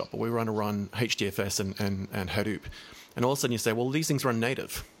analytics shop, or we run HDFS and Hadoop. And all of a sudden you say, well, these things run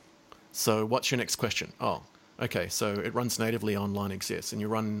native. So what's your next question? Oh, okay, so it runs natively on Linux, yes, and you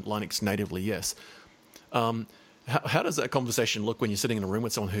run Linux natively, yes. How does that conversation look when you're sitting in a room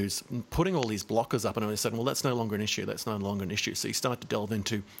with someone who's putting all these blockers up and all of a sudden, well, that's no longer an issue, that's no longer an issue. So you start to delve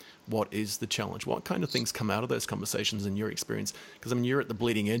into what is the challenge? What kind of things come out of those conversations in your experience? Because, I mean, you're at the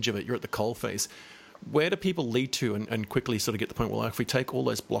bleeding edge of it, you're at the coalface. Where do people lead to and quickly sort of get the point, well, if we take all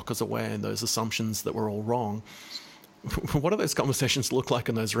those blockers away and those assumptions that were all wrong, what do those conversations look like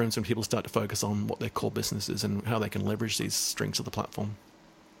in those rooms when people start to focus on what their core business is and how they can leverage these strengths of the platform?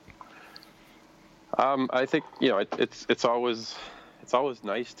 I think, you know, it's always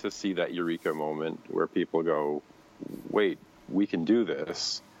nice to see that eureka moment where people go, wait, we can do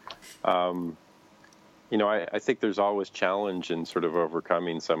this. You know, I think there's always challenge in sort of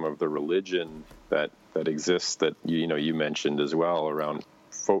overcoming some of the religion that exists that you mentioned as well around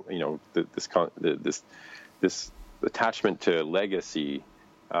this attachment to legacy,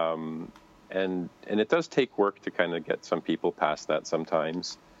 and it does take work to kind of get some people past that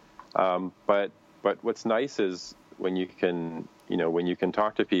sometimes. But what's nice is when you can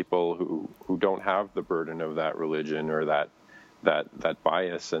talk to people who don't have the burden of that religion or that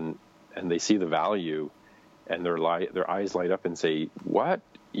bias, and they see the value, and their eyes light up and say, "What?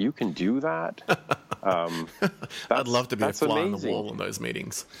 You can do that?" I'd love to be a fly on the amazing. wall in those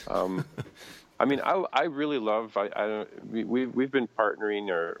meetings. I mean, I really love. We've been partnering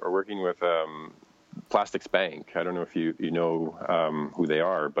or working with Plastics Bank. I don't know if you know who they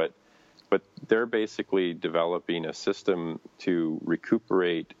are, but they're basically developing a system to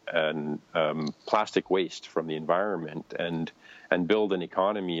recuperate plastic waste from the environment and build an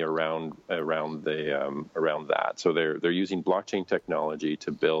economy around that. So they're using blockchain technology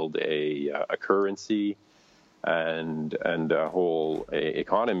to build a currency and a whole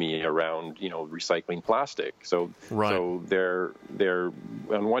economy around recycling plastic. So right. So they're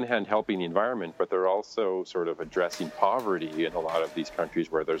on one hand helping the environment, but they're also sort of addressing poverty in a lot of these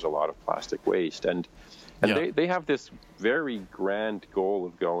countries where there's a lot of plastic waste. And yeah. they have this very grand goal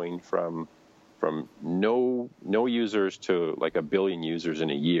of going from no users to like 1 billion users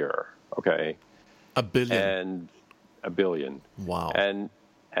in a year. Okay, 1 billion. And 1 billion. Wow.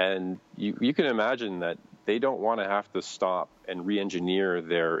 And you can imagine that they don't want to have to stop and re-engineer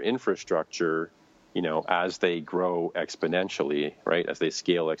their infrastructure, as they grow exponentially, right? As they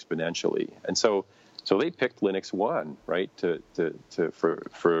scale exponentially. And so they picked LinuxONE, right,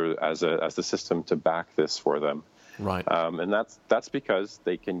 for as the system to back this for them. Right. And that's because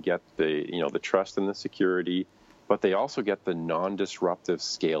they can get the trust and the security, but they also get the non-disruptive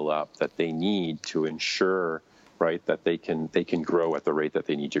scale up that they need to ensure, right, that they can grow at the rate that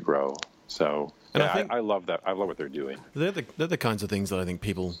they need to grow. So I love that. I love what they're doing. They're the kinds of things that I think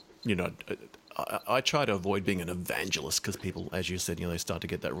people, I try to avoid being an evangelist because people, as you said, they start to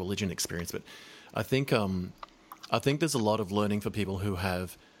get that religion experience. But I think there's a lot of learning for people who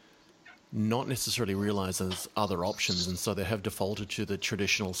have not necessarily realized there's other options, and so they have defaulted to the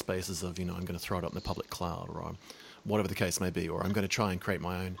traditional spaces of, I'm going to throw it up in the public cloud, or whatever the case may be, or I'm going to try and create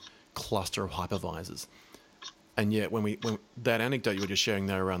my own cluster of hypervisors. And yet, when that anecdote you were just sharing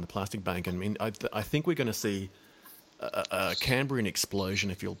there around the plastic bank, I mean, I think we're going to see a Cambrian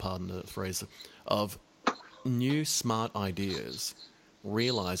explosion, if you'll pardon the phrase, of new smart ideas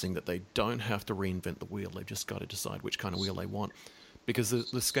realizing that they don't have to reinvent the wheel. They've just got to decide which kind of wheel they want. Because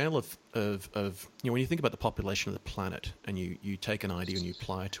the scale of when you think about the population of the planet and you take an idea and you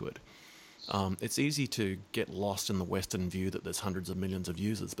apply it to it, it's easy to get lost in the Western view that there's hundreds of millions of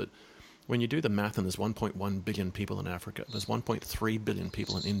users, but when you do the math, and there's 1.1 billion people in Africa, there's 1.3 billion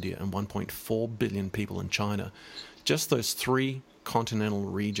people in India, and 1.4 billion people in China. Just those 3 continental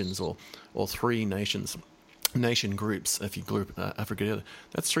regions or 3 nation groups, if you group Africa together,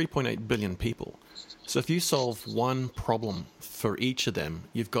 that's 3.8 billion people. So if you solve one problem for each of them,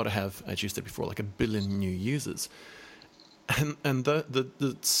 you've got to have, as you said before, like 1 billion new users. And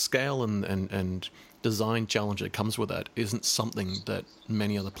the scale and design challenge that comes with that isn't something that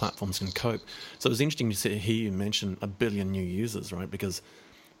many other platforms can cope. So it was interesting to hear you mention 1 billion new users, right? Because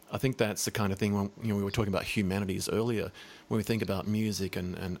I think that's the kind of thing when we were talking about humanities earlier. When we think about music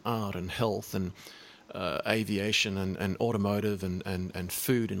and art and health and aviation and automotive and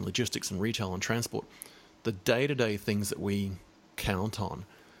food and logistics and retail and transport, the day-to-day things that we count on,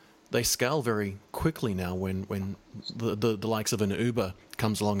 they scale very quickly now when the likes of an Uber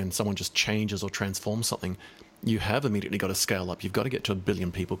comes along and someone just changes or transforms something. You have immediately got to scale up. You've got to get to 1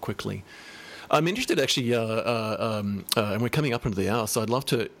 billion people quickly. I'm interested, actually, and we're coming up into the hour, so I'd love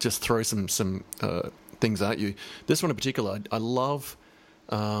to just throw some things at you. This one in particular, I love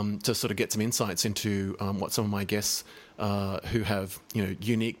to sort of get some insights into what some of my guests who have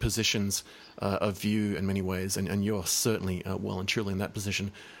unique positions of view in many ways, and you're certainly well and truly in that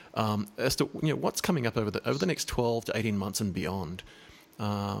position, as to what's coming up over the next 12 to 18 months and beyond.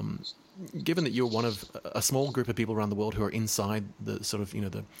 Given that you're one of a small group of people around the world who are inside the sort of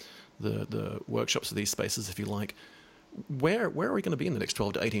the workshops of these spaces, if you like, where are we going to be in the next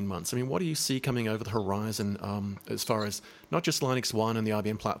 12 to 18 months? I mean, what do you see coming over the horizon as far as not just LinuxONE and the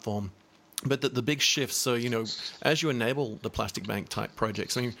IBM platform, but the big shifts? So, as you enable the plastic bank type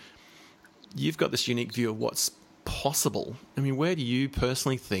projects, I mean, you've got this unique view of what's possible. I mean, where do you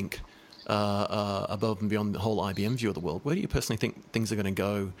personally think, above and beyond the whole IBM view of the world, where do you personally think things are going to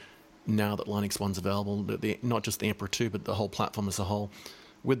go now that LinuxONE's available, not just the Emperor II, but the whole platform as a whole,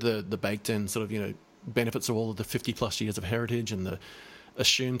 with the baked-in sort of, benefits of all of the 50-plus years of heritage and the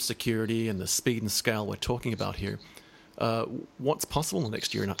assumed security and the speed and scale we're talking about here? What's possible in the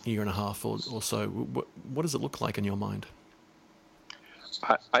next year and a half or so? What does it look like in your mind?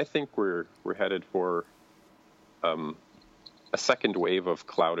 I think we're headed for a second wave of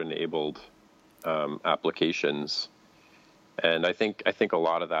cloud-enabled applications, and I think a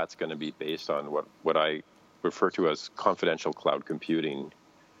lot of that's going to be based on what I refer to as confidential cloud computing.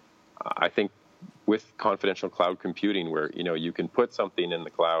 I think with confidential cloud computing, where you can put something in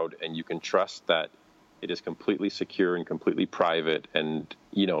the cloud and you can trust that it is completely secure and completely private, and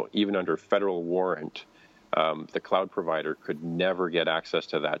even under federal warrant, the cloud provider could never get access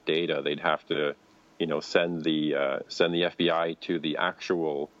to that data. They'd have to send the FBI to the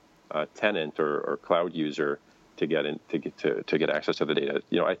actual tenant or cloud user to get access to the data.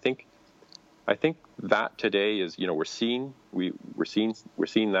 I think that today is we're seeing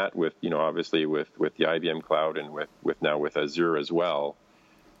that with obviously with the IBM cloud and with now with Azure as well.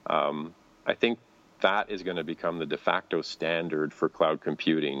 I think that is going to become the de facto standard for cloud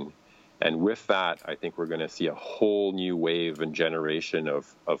computing, and with that, I think we're going to see a whole new wave and generation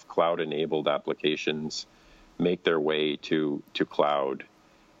of cloud enabled applications make their way to cloud,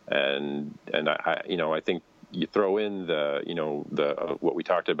 and I think you throw in the what we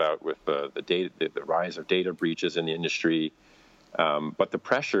talked about with the rise of data breaches in the industry, but the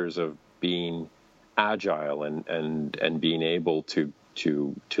pressures of being agile and being able to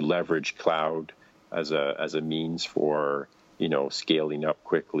leverage cloud as a means for scaling up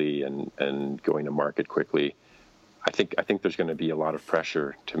quickly and going to market quickly. I think there's going to be a lot of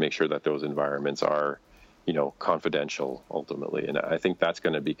pressure to make sure that those environments are confidential ultimately, and I think that's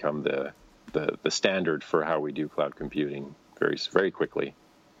going to become the standard for how we do cloud computing very, very quickly.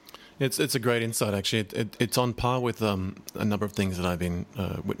 It's a great insight, actually. It's on par with a number of things that I've been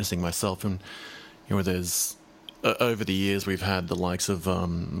witnessing myself. And there's over the years we've had the likes of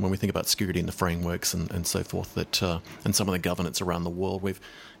when we think about security and the frameworks and so forth, that and some of the governance around the world.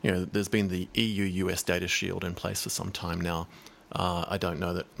 There's been the EU-US data shield in place for some time now. I don't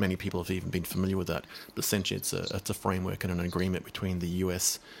know that many people have even been familiar with that. But essentially, it's a framework and an agreement between the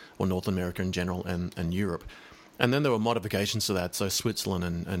US or North America in general and Europe. And then there were modifications to that. So Switzerland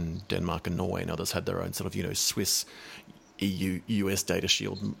and Denmark and Norway and others had their own sort of Swiss EU-US data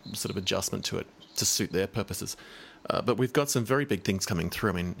shield sort of adjustment to it to suit their purposes. But we've got some very big things coming through.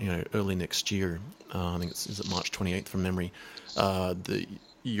 I mean, early next year, I think is March 28th from memory, the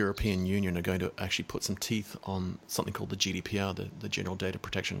European Union are going to actually put some teeth on something called the GDPR, the General Data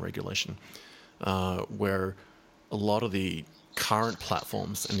Protection Regulation, where a lot of the current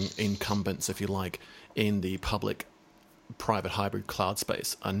platforms and incumbents, if you like, in the public-private hybrid cloud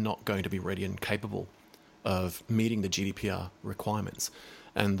space are not going to be ready and capable of meeting the GDPR requirements.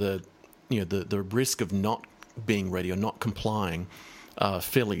 And the risk of not being ready or not complying are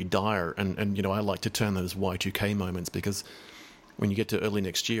fairly dire. And I like to term those Y2K moments, because when you get to early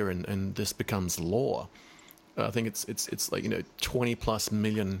next year and this becomes law, I think it's like 20 plus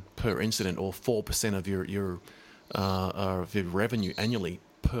million per incident, or 4% of your revenue annually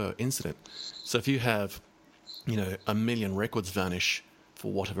per incident. So if you have 1 million records vanish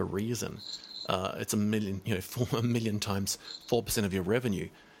for whatever reason, it's 1 million, 1 million times 4% of your revenue.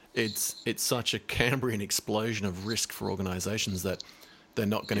 It's such a Cambrian explosion of risk for organizations that they're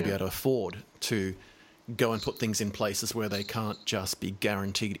not going to be able to afford to go and put things in places where they can't just be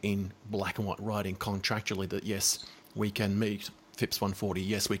guaranteed in black and white writing contractually that, yes, we can meet FIPS 140,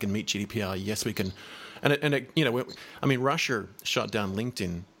 yes, we can meet GDPR, yes, we can. Russia shut down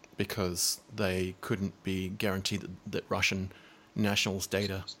LinkedIn because they couldn't be guaranteed that Russian nationals'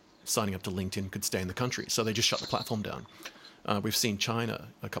 data signing up to LinkedIn could stay in the country. So they just shut the platform down. We've seen China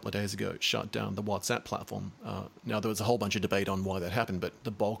a couple of days ago shut down the WhatsApp platform. Now, there was a whole bunch of debate on why that happened, but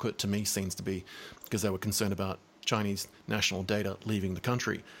the bulk of it to me seems to be because they were concerned about Chinese national data leaving the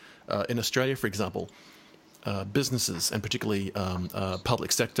country. In Australia, for example, businesses and particularly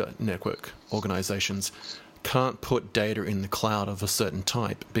public sector network organizations can't put data in the cloud of a certain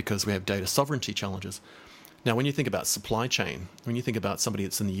type because we have data sovereignty challenges. Now, when you think about supply chain, when you think about somebody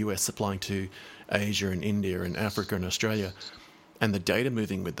that's in the US supplying to Asia and India and Africa and Australia, and the data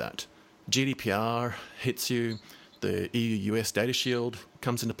moving with that, GDPR hits you, the EU-US data shield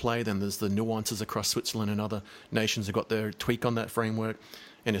comes into play, then there's the nuances across Switzerland and other nations have got their tweak on that framework.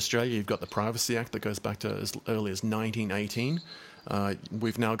 In Australia, you've got the Privacy Act that goes back to as early as 1918.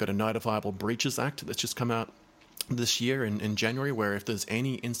 We've now got a Notifiable Breaches Act that's just come out this year in January, where if there's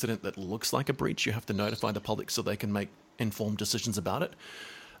any incident that looks like a breach, you have to notify the public so they can make informed decisions about it.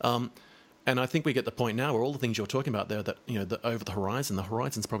 And I think we get the point now where all the things you're talking about there, that over the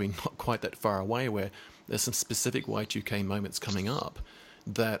horizon's probably not quite that far away, where there's some specific Y2K moments coming up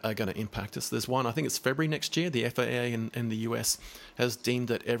that are going to impact us. There's one, I think it's February next year, the FAA in the US has deemed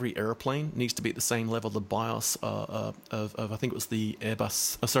that every airplane needs to be at the same level of the BIOS of I think it was the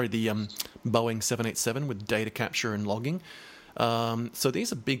Boeing 787 with data capture and logging. So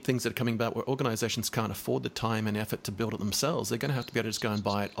these are big things that are coming about where organizations can't afford the time and effort to build it themselves. They're going to have to be able to just go and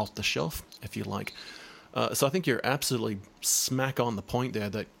buy it off the shelf, if you like. So I think you're absolutely smack on the point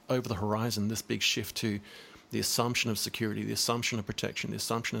there that over the horizon, this big shift to the assumption of security, the assumption of protection, the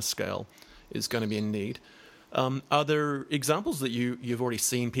assumption of scale is going to be in need. Are there examples that you've already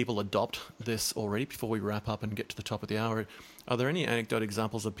seen people adopt this already before we wrap up and get to the top of the hour? Are there any anecdote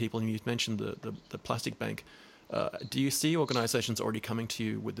examples of people, and you've mentioned the plastic bank, do you see organizations already coming to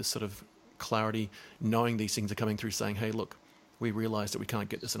you with this sort of clarity, knowing these things are coming through, saying, hey, look, we realize that we can't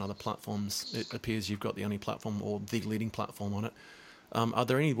get this in other platforms. It appears you've got the only platform or the leading platform on it. Are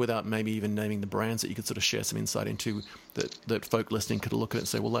there any, without maybe even naming the brands, that you could sort of share some insight into that folk listening could look at it and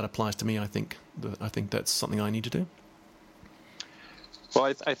say, well, that applies to me. I think that's something I need to do.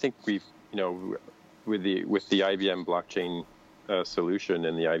 Well, I think we've, with the IBM blockchain solution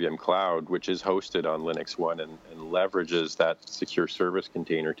in the IBM cloud, which is hosted on LinuxONE and leverages that secure service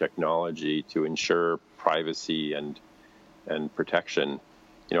container technology to ensure privacy and protection.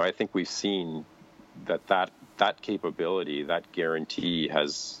 I think we've seen that capability, that guarantee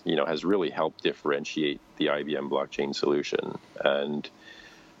has really helped differentiate the IBM blockchain solution. And,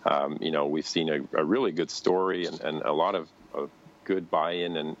 we've seen a really good story and a lot of good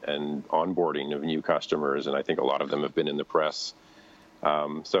buy-in and onboarding of new customers. And I think a lot of them have been in the press.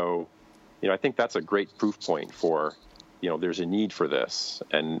 So I think that's a great proof point for, there's a need for this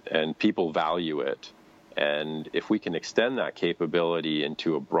and people value it. And if we can extend that capability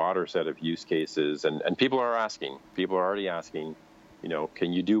into a broader set of use cases, and people are already asking,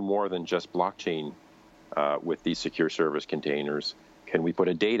 can you do more than just blockchain with these secure service containers? Can we put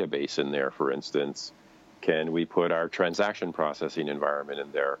a database in there, for instance? Can we put our transaction processing environment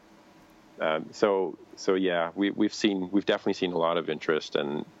in there? So yeah, we've definitely seen a lot of interest,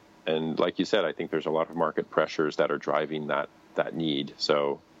 and like you said, I think there's a lot of market pressures that are driving that need.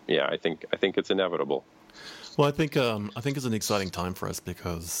 So yeah, I think it's inevitable. Well, I think it's an exciting time for us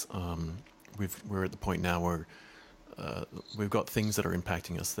because we're at the point now where we've got things that are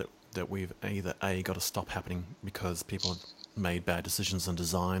impacting us that we've either got to stop happening because people have made bad decisions on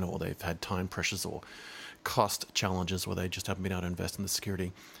design, or they've had time pressures or cost challenges where they just haven't been able to invest in the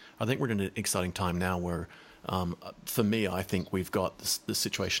security. I think we're in an exciting time now where, for me, I think we've got this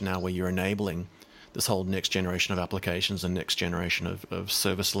situation now where you're enabling this whole next generation of applications and next generation of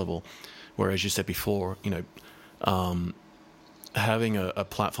service level, where, as you said before, having a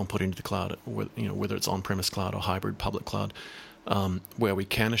platform put into the cloud, whether it's on-premise cloud or hybrid public cloud, where we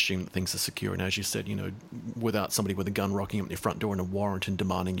can assume that things are secure. And as you said, without somebody with a gun rocking up your front door and a warrant and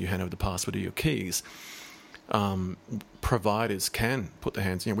demanding you hand over the password or your keys, providers can put their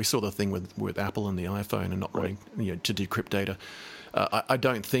hands. We saw the thing with Apple and the iPhone and not wanting to decrypt data. I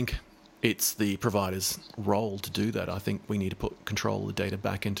don't think it's the provider's role to do that. I think we need to put control of the data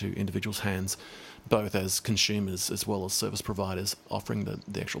back into individuals' hands, both as consumers as well as service providers offering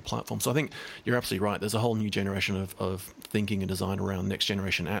the actual platform. So I think you're absolutely right. There's a whole new generation of thinking and design around next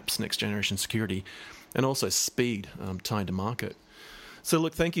generation apps, next generation security, and also speed, time to market. So,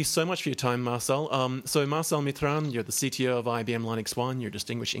 look, thank you so much for your time, Marcel. So, Marcel Mitran, you're the CTO of IBM LinuxONE. You're a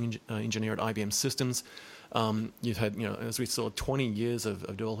distinguished engineer at IBM Systems. You've had, as we saw, 20 years of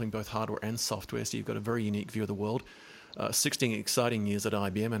developing both hardware and software, so you've got a very unique view of the world. 16 exciting years at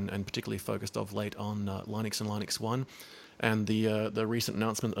IBM, and particularly focused of late on Linux and LinuxONE, and the recent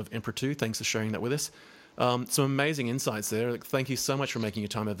announcement of Emperor II. Thanks for sharing that with us. Some amazing insights there. Thank you so much for making your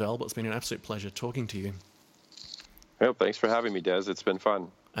time available. It's been an absolute pleasure talking to you. Well, thanks for having me, Des. It's been fun.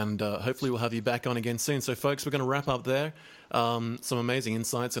 And hopefully we'll have you back on again soon. So, folks, we're going to wrap up there. Some amazing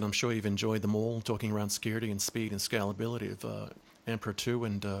insights, and I'm sure you've enjoyed them all, talking around security and speed and scalability of Emperor II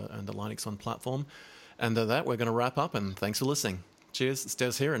and the LinuxONE platform. And that, we're going to wrap up, and thanks for listening. Cheers. It's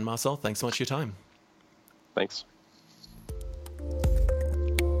Des here, and Marcel, thanks so much for your time. Thanks.